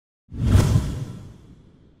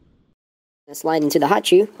Slide into the hot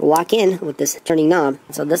shoe, lock in with this turning knob.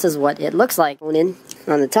 So this is what it looks like. Going in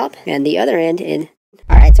on the top and the other end in.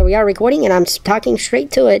 Alright, so we are recording and I'm talking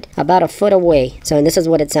straight to it about a foot away. So this is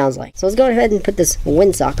what it sounds like. So let's go ahead and put this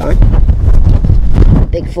windsock on.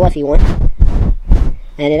 Big fluffy one.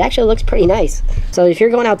 And it actually looks pretty nice. So if you're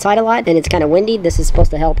going outside a lot and it's kind of windy, this is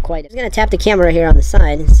supposed to help quite. I'm just going to tap the camera here on the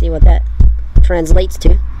side and see what that translates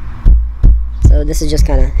to. So this is just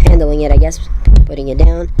kind of handling it, I guess. Putting it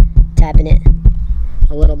down, tapping it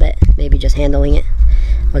a little bit, maybe just handling it.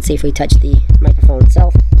 Let's see if we touch the microphone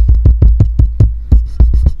itself.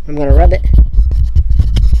 I'm going to rub it.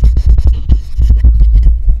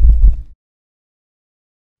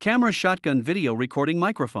 Camera shotgun video recording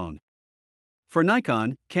microphone. For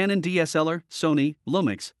Nikon, Canon DSLR, Sony,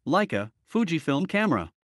 Lumix, Leica, Fujifilm camera.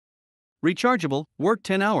 Rechargeable, work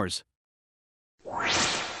 10 hours.